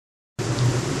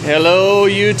Hello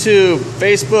YouTube,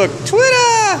 Facebook,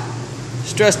 Twitter!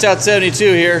 Stressed Out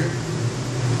 72 here.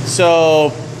 So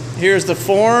here's the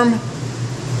form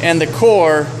and the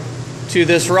core to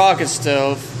this rocket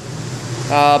stove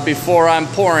before I'm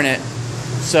pouring it.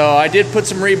 So I did put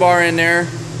some rebar in there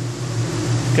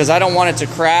because I don't want it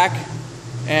to crack,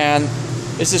 and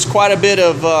this is quite a bit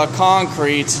of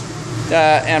concrete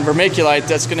and vermiculite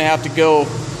that's going to have to go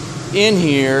in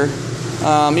here.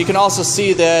 You can also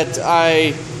see that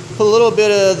I put a little bit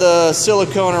of the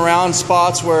silicone around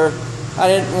spots where I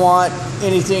didn't want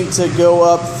anything to go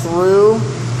up through.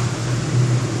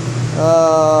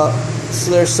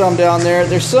 So there's some down there.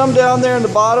 There's some down there in the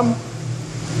bottom.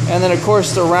 And then of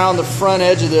course around the front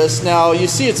edge of this. Now you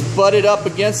see it's butted up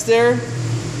against there.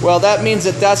 Well, that means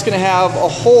that that's going to have a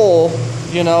hole,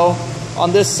 you know,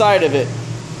 on this side of it.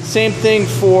 Same thing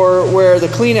for where the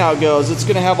clean out goes. It's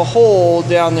going to have a hole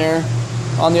down there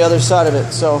on the other side of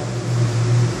it. So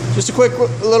just a quick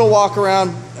little walk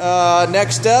around.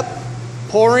 Next step,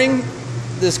 pouring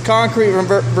this concrete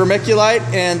vermiculite,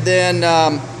 and then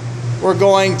we're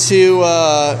going to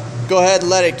go ahead and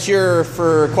let it cure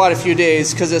for quite a few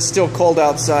days because it's still cold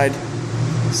outside.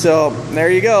 So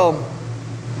there you go.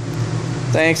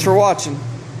 Thanks for watching.